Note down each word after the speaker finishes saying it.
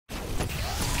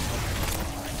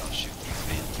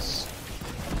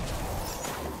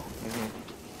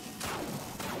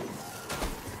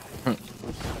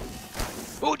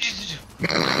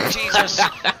Chris!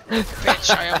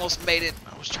 Bitch, I almost made it.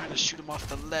 I was trying to shoot him off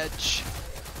the ledge.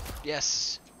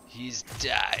 Yes, he's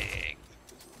dying.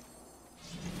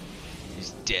 He's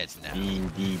dead now.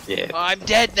 Indeed dead. I'm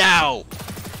dead now!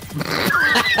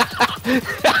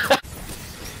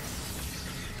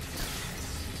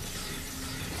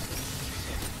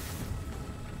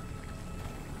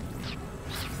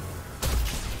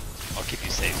 I'll keep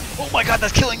you safe. Oh my god,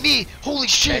 that's killing me! Holy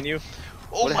shit! Can you?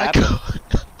 Oh What my happened? god!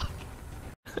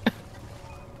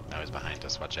 Now he's behind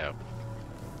us, watch out.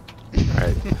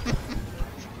 Alright.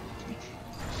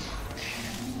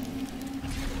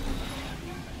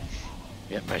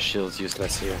 Yeah, my shield's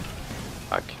useless here.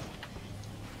 Fuck.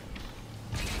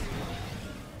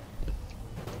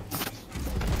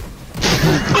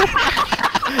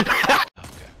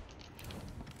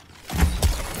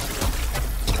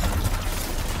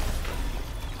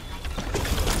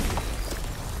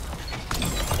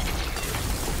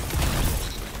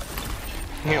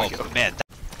 Here we Oh go. man.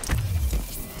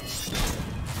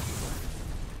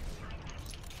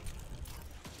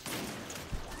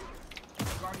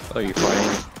 Oh, you're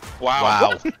fighting.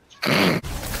 Wow.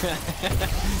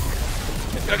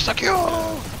 Execute!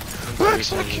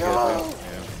 Execute!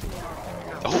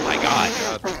 Oh my god.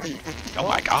 Oh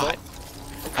my god.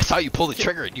 I saw you pull the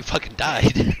trigger and you fucking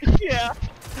died. Yeah.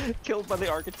 Killed by the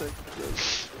architect.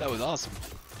 That was awesome.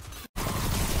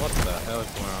 What the hell is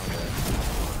going on there?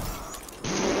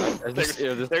 I just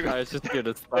hear this guy is just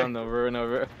gonna spawn over and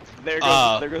over. There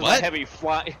goes what? the heavy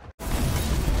fly.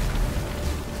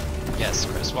 Yes,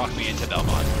 Chris, walk me into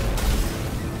Belmont.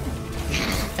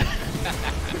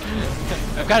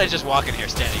 I'm kinda just walking here,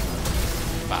 standing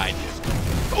behind you.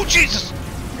 Oh Jesus!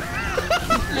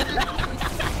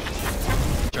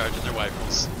 Charging their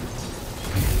rifles.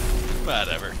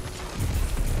 Whatever.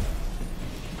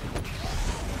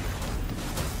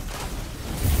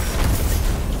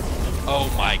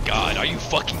 Oh my god, are you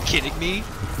fucking kidding me?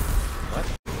 What?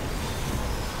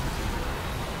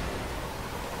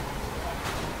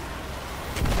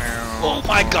 Oh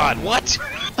my god, what?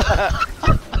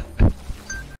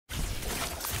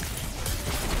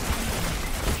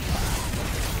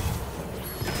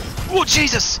 Oh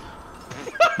Jesus!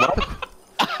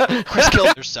 Chris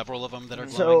killed. There's several of them that are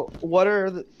glowing. So what are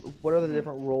the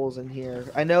different roles in here?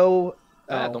 I know.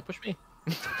 Don't push me.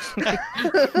 I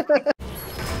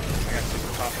got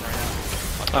super popping right now.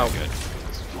 Oh, good.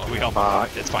 Well, we don't.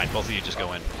 It's fine. Both of you just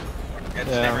go in. Yeah,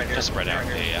 just stay right here. Just spread Stay out.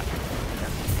 right here. Yeah.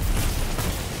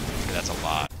 Okay, that's a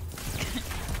lot.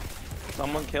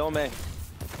 Someone kill me.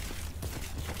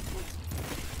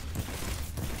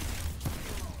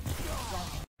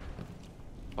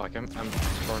 Fuck, I'm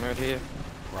cornered here.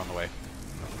 We're on the way.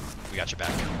 We got your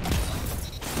back.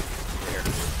 Here.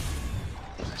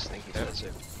 Nice, thank you. That's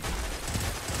it.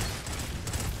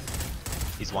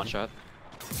 He's One shot.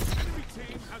 Enemy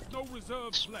team has no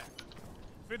reserves left.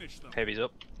 Finish them. Heavy's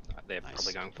up. They're Nice.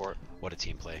 probably going for it. What a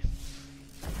team play.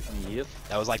 Yep.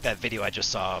 That was like that video I just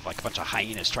saw of like a bunch of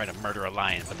hyenas trying to murder a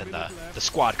lion, but then the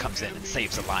squad comes in and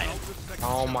saves the lion.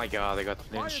 Oh my god, I got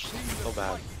flinched. So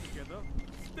bad. Together,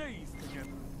 stays together.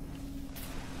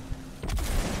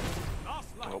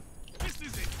 Last life. Nope. This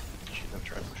is it. She's gonna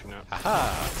try pushing out.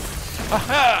 Aha!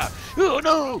 Aha! Oh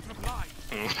no! Of life.